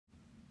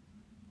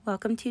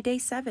Welcome to day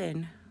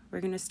 7. We're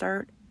going to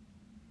start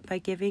by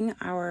giving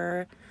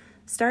our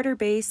starter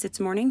base its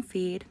morning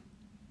feed.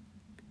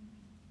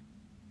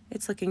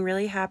 It's looking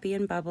really happy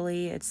and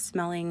bubbly. It's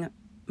smelling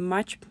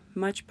much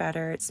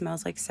better. It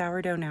smells like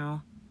sourdough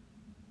now.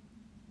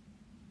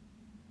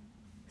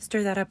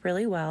 Stir that up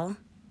really well.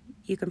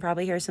 You can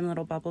probably hear some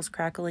little bubbles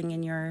crackling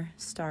in your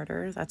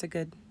starter. That's a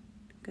good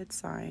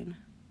sign.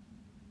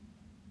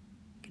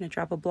 Going to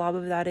drop a blob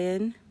of that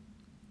in.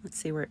 Let's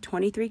see, we're at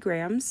 23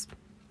 grams.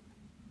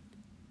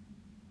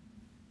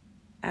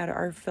 Add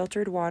our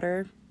filtered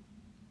water.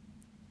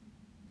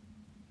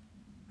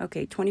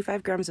 Okay,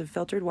 25 grams of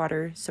filtered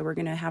water, so we're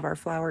going to have our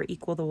flour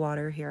equal the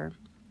water here.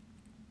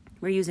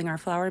 We're using our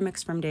flour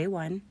mix from day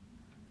 1.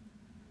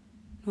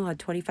 We'll add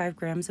 25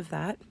 grams of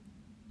that.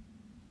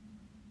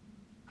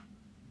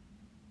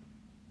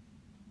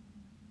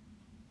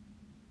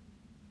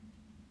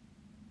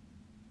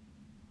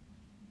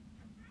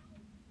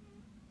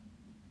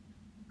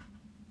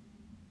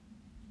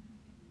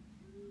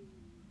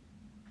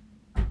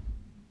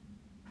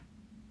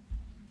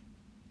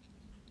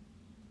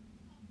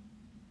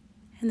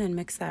 And then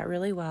mix that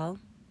really well.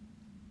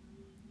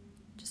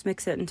 Just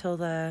mix it until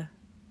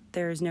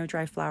there's no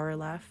dry flour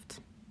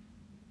left.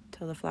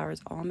 Until the flour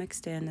is all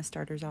mixed in, the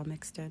starter's all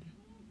mixed in.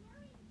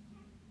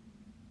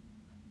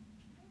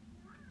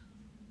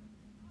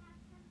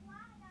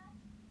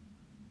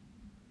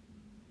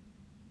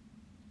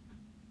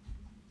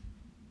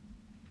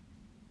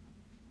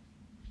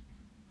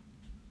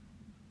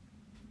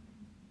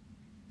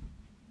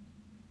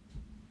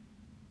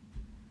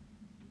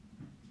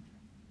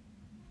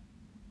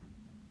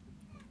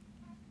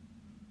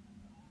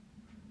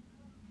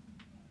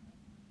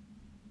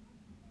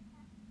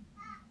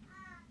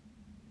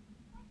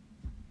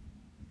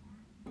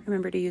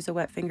 Remember to use a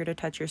wet finger to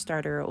touch your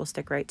starter, it will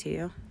stick right to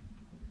you.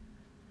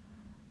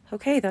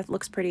 Okay, that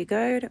looks pretty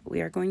good. We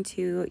are going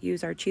to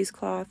use our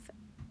cheesecloth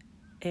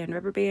and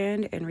rubber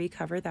band and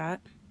recover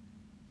that.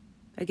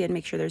 Again,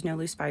 make sure there's no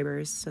loose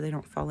fibers so they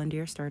don't fall into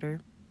your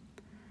starter.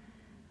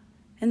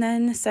 And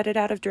then set it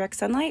out of direct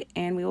sunlight,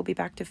 and we will be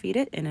back to feed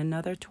it in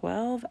another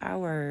 12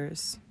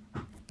 hours.